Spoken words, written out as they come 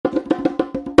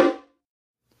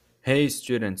Hey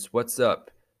students, what's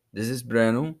up? This is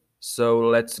Breno. So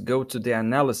let's go to the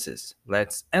analysis.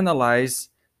 Let's analyze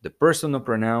the personal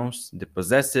pronouns, the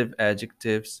possessive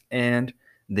adjectives, and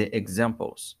the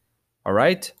examples.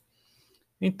 Alright?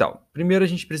 Então, primeiro a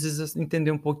gente precisa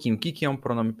entender um pouquinho o que é um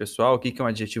pronome pessoal, o que é um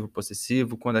adjetivo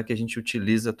possessivo, quando é que a gente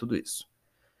utiliza tudo isso.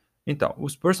 Então,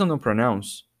 os personal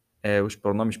pronouns, os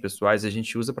pronomes pessoais, a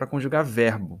gente usa para conjugar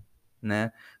verbo,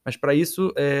 né? Mas para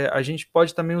isso, a gente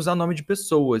pode também usar nome de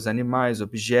pessoas, animais,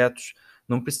 objetos.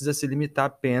 Não precisa se limitar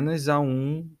apenas a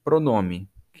um pronome,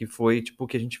 que foi tipo o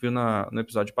que a gente viu no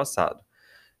episódio passado.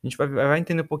 A gente vai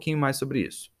entender um pouquinho mais sobre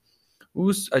isso.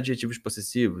 Os adjetivos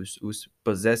possessivos, os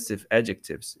possessive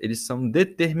adjectives, eles são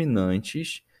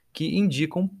determinantes que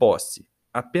indicam posse.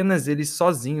 Apenas eles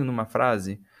sozinho numa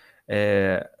frase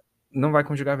é, não vai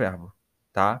conjugar verbo,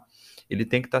 tá? Ele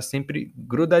tem que estar sempre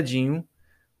grudadinho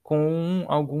com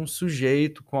algum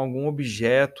sujeito, com algum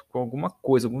objeto, com alguma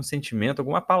coisa, algum sentimento,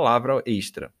 alguma palavra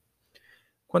extra.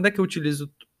 Quando é que eu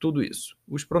utilizo tudo isso?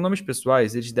 Os pronomes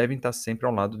pessoais, eles devem estar sempre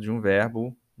ao lado de um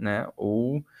verbo, né,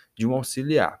 ou de um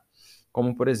auxiliar.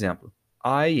 Como, por exemplo,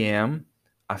 I am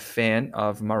a fan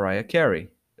of Mariah Carey.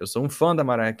 Eu sou um fã da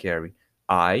Mariah Carey.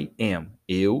 I am.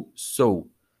 Eu sou.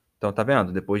 Então, tá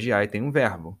vendo? Depois de I tem um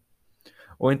verbo.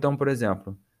 Ou então, por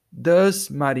exemplo, does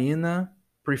Marina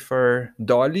prefer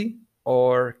Dolly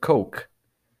or Coke?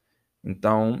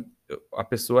 Então, a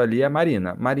pessoa ali é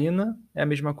Marina. Marina é a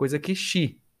mesma coisa que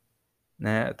she,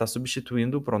 né? Está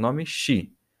substituindo o pronome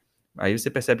she. Aí você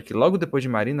percebe que logo depois de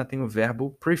Marina tem o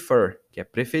verbo prefer, que é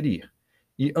preferir.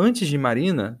 E antes de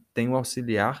Marina tem o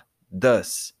auxiliar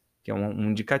does, que é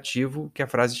um indicativo que a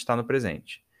frase está no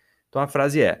presente. Então a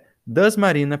frase é: Does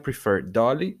Marina prefer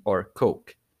Dolly or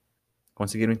Coke?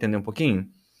 Conseguiram entender um pouquinho?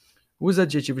 Os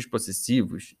adjetivos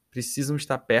possessivos precisam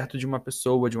estar perto de uma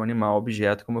pessoa, de um animal,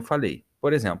 objeto, como eu falei.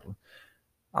 Por exemplo,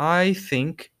 I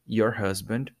think your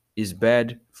husband is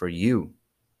bad for you.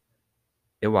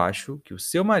 Eu acho que o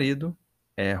seu marido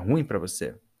é ruim para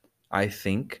você. I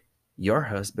think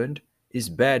your husband is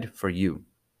bad for you.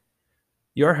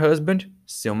 Your husband,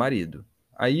 seu marido.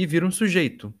 Aí vira um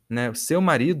sujeito, né? O seu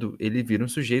marido, ele vira um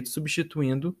sujeito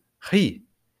substituindo he.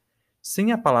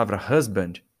 Sem a palavra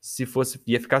husband, se fosse,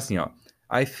 ia ficar assim, ó.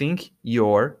 I think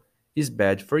your is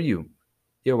bad for you.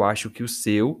 Eu acho que o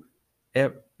seu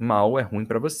é mal, é ruim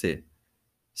para você.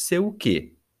 Seu o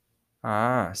quê?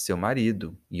 Ah, seu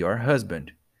marido. Your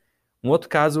husband. Um outro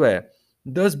caso é: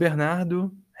 Does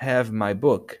Bernardo have my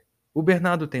book? O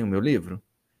Bernardo tem o meu livro?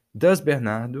 Does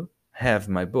Bernardo have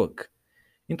my book?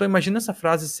 Então imagina essa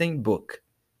frase sem book.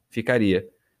 Ficaria: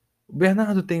 O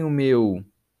Bernardo tem o meu...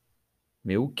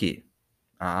 Meu o quê?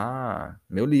 Ah,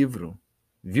 meu livro.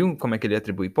 Viu como é que ele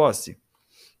atribui posse?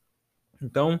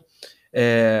 Então,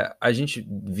 a gente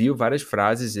viu várias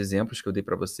frases, exemplos que eu dei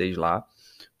para vocês lá.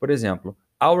 Por exemplo,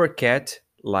 Our cat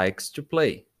likes to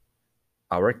play.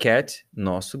 Our cat,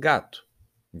 nosso gato.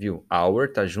 Viu?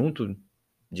 Our tá junto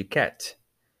de cat.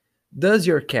 Does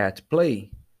your cat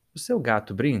play? O seu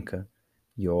gato brinca?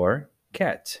 Your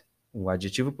cat. O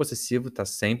adjetivo possessivo está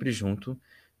sempre junto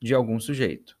de algum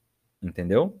sujeito.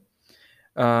 Entendeu?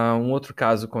 Um outro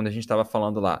caso, quando a gente estava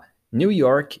falando lá, New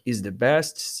York is the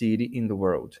best city in the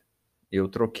world. Eu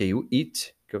troquei o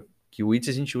it, que o it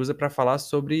a gente usa para falar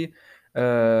sobre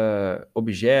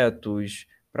objetos,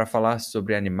 para falar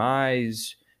sobre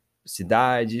animais,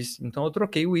 cidades. Então eu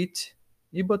troquei o it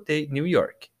e botei New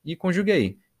York. E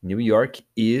conjuguei. New York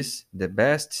is the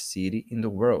best city in the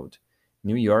world.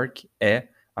 New York é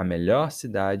a melhor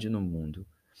cidade no mundo.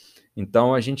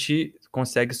 Então a gente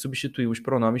consegue substituir os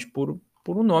pronomes por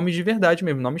um nome de verdade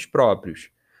mesmo, nomes próprios,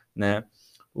 né?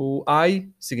 O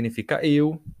I significa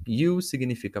eu, you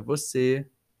significa você,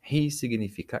 he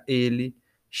significa ele,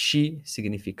 she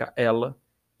significa ela,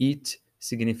 it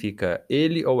significa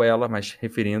ele ou ela, mas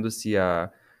referindo-se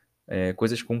a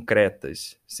coisas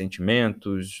concretas,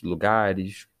 sentimentos,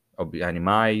 lugares,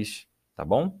 animais, tá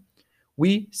bom?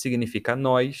 We significa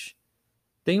nós.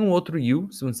 Tem um outro you,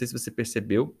 não sei se você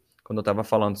percebeu, quando eu estava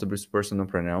falando sobre os personal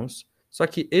pronouns, só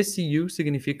que esse you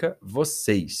significa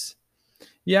vocês.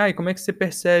 E aí, como é que você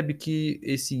percebe que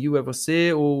esse you é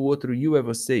você ou o outro you é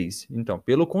vocês? Então,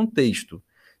 pelo contexto.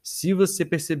 Se você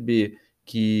perceber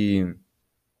que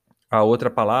a outra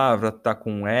palavra está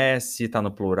com S, está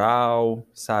no plural,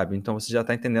 sabe? Então você já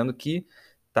está entendendo que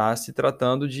está se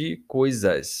tratando de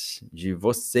coisas, de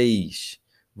vocês.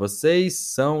 Vocês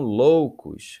são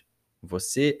loucos.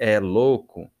 Você é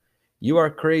louco. You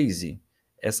are crazy.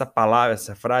 Essa palavra,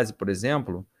 essa frase, por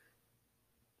exemplo,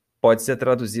 pode ser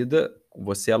traduzida: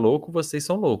 você é louco, vocês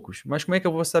são loucos. Mas como é que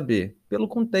eu vou saber? Pelo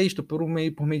contexto, por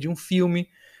meio de um filme,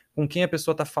 com quem a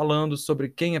pessoa está falando, sobre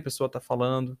quem a pessoa está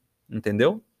falando,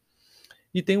 entendeu?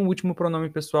 E tem um último pronome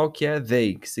pessoal que é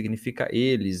they, que significa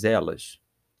eles, elas.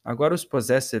 Agora os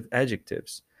possessive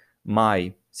adjectives.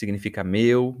 My significa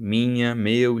meu, minha,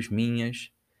 meus,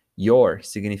 minhas. Your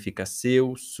significa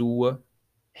seu, sua.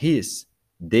 His,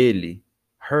 dele.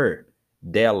 Her,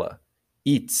 dela.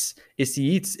 Its. Esse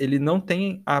its, ele não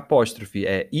tem a apóstrofe,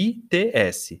 é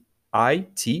I-T-S.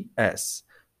 I-T-S.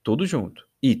 Tudo junto.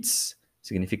 Its.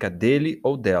 Significa dele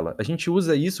ou dela. A gente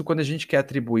usa isso quando a gente quer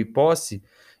atribuir posse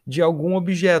de algum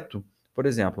objeto. Por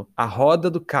exemplo, a roda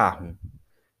do carro.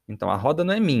 Então, a roda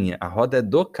não é minha, a roda é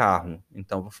do carro.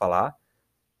 Então, eu vou falar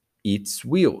its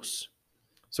wheels.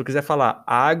 Se eu quiser falar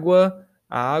a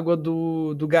água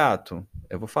do gato,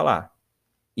 eu vou falar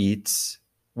its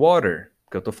water,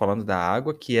 porque eu estou falando da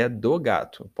água que é do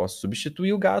gato. Eu posso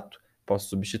substituir o gato, posso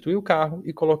substituir o carro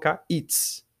e colocar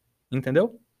its.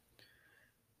 Entendeu?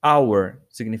 Our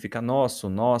significa nosso,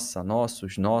 nossa,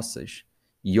 nossos, nossas.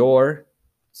 Your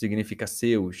significa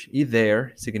seus. E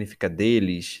their significa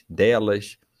deles,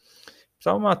 delas.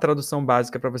 Só uma tradução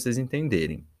básica para vocês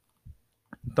entenderem.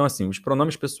 Então, assim, os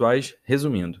pronomes pessoais,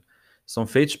 resumindo, são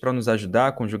feitos para nos ajudar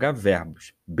a conjugar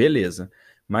verbos. Beleza.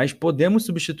 Mas podemos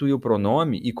substituir o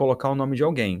pronome e colocar o nome de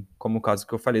alguém, como o caso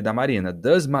que eu falei da Marina.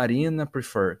 Does Marina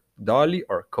prefer Dolly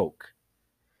or Coke?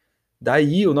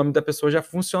 Daí, o nome da pessoa já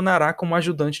funcionará como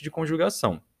ajudante de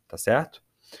conjugação, tá certo?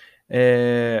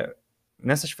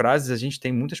 Nessas frases, a gente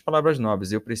tem muitas palavras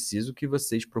novas. Eu preciso que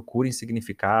vocês procurem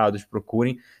significados,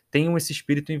 tenham esse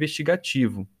espírito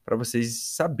investigativo, para vocês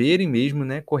saberem mesmo,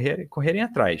 né, correrem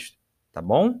atrás, tá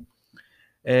bom?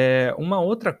 Uma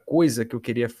outra coisa que eu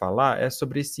queria falar é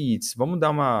sobre esse its. Vamos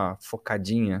dar uma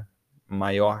focadinha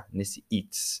maior nesse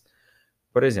its.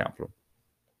 Por exemplo,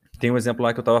 tem um exemplo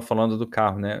lá que eu estava falando do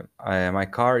carro, né? My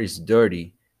car is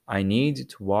dirty. I need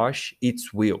to wash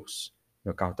its wheels.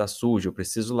 Meu carro está sujo, eu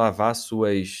preciso lavar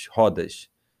suas rodas.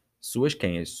 Suas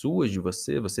quem? As suas de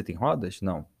você? Você tem rodas?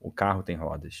 Não, o carro tem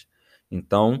rodas.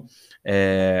 Então,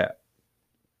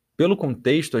 pelo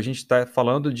contexto, a gente está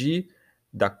falando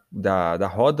da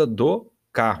roda do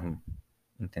carro,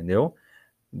 entendeu?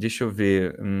 Deixa eu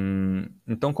ver.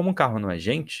 Então, como o carro não é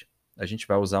gente, a gente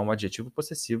vai usar um adjetivo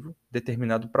possessivo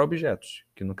determinado para objetos,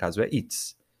 que no caso é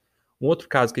its. Um outro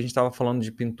caso que a gente estava falando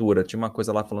de pintura, tinha uma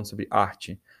coisa lá falando sobre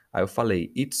arte. Aí eu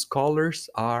falei, its colors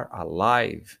are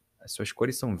alive. As suas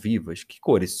cores são vivas. Que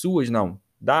cores? Suas? Não.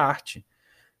 Da arte,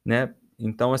 né?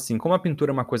 Então, assim, como a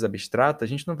pintura é uma coisa abstrata, a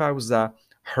gente não vai usar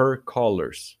her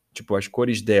colors, tipo, as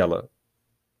cores dela,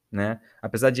 né?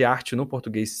 Apesar de arte no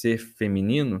português ser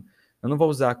feminino, eu não vou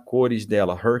usar cores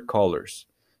dela, her colors.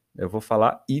 Eu vou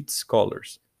falar its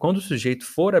colors. Quando o sujeito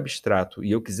for abstrato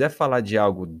e eu quiser falar de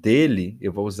algo dele,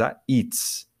 eu vou usar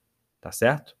its, tá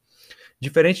certo?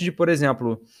 Diferente de, por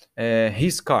exemplo,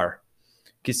 his car,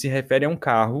 que se refere a um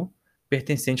carro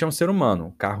pertencente a um ser humano,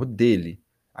 o carro dele.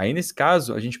 Aí, nesse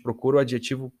caso, a gente procura o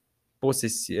adjetivo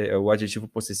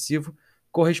possessivo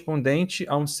correspondente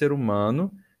a um ser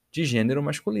humano de gênero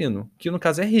masculino, que no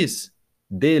caso é his,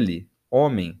 dele,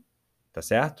 homem, tá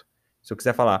certo? Se eu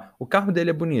quiser falar, o carro dele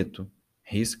é bonito,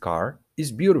 his car is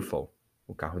beautiful.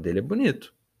 O carro dele é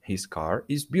bonito, his car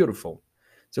is beautiful.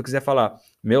 Se eu quiser falar,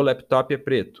 meu laptop é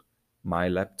preto, my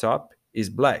laptop is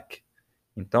black.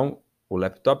 Então, o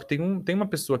laptop tem uma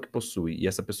pessoa que possui, e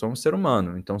essa pessoa é um ser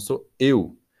humano, então sou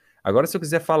eu. Agora, se eu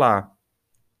quiser falar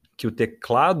que o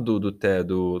teclado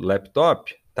do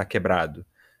laptop está quebrado,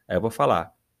 aí eu vou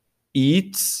falar,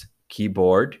 its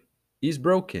keyboard is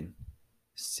broken.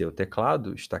 Seu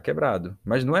teclado está quebrado.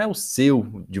 Mas não é o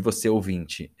seu, de você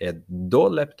ouvinte, é do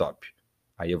laptop.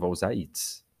 Aí eu vou usar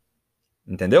its.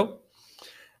 Entendeu?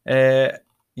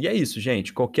 E é isso,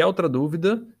 gente. Qualquer outra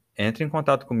dúvida, entre em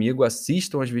contato comigo,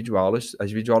 assistam as videoaulas.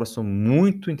 As videoaulas são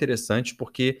muito interessantes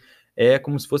porque é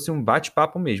como se fosse um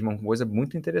bate-papo mesmo, uma coisa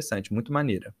muito interessante, muito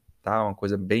maneira, tá? Uma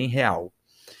coisa bem real.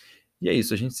 E é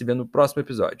isso, a gente se vê no próximo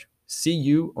episódio. See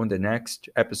you on the next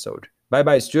episode. Bye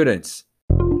bye, students!